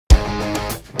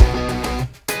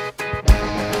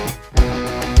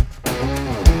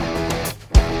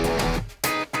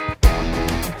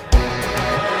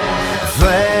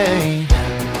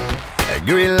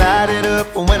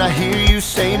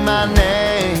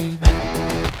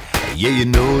Yeah, you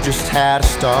know just how to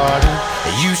start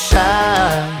it. You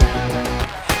shine,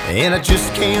 and I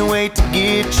just can't wait to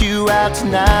get you out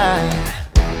tonight.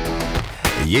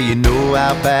 Yeah, you know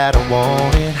how bad I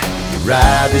want it. You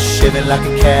ride this Chevy like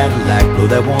a Cadillac, blow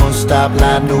that one stop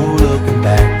light, no looking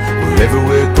back. Wherever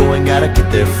we're going, gotta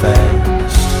get there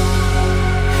fast.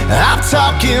 I'm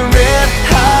talking red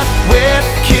hot, wet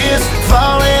kiss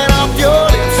falling off your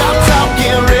lips. I'm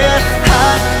talking red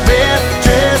hot, red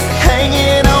dress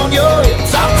hanging on your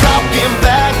hips. I'm talking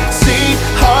backseat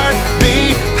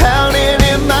heartbeat pounding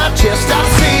in my chest. I'm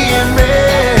seeing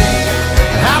red,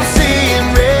 I'm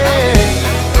seeing red.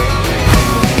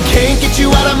 Can't get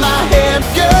you out of my head,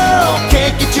 girl,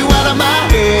 can't get you out of my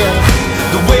head.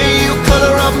 The way you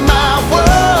color up my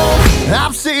world,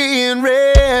 I'm seeing red.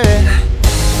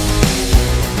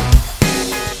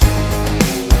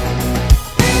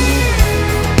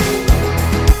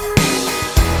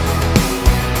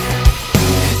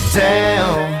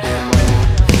 Down,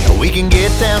 we can get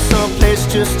down someplace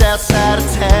just outside of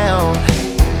town.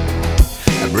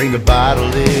 Bring a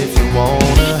bottle if you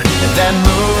wanna. And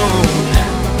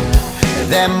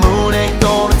that moon ain't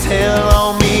gonna tell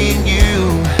on me and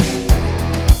you.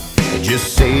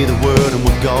 Just say the word and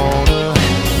we're gonna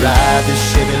ride this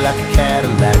Chevy like a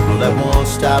Cadillac, roll that one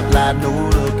stop light, no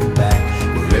looking back.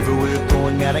 Wherever we're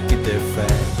going, gotta get there fast.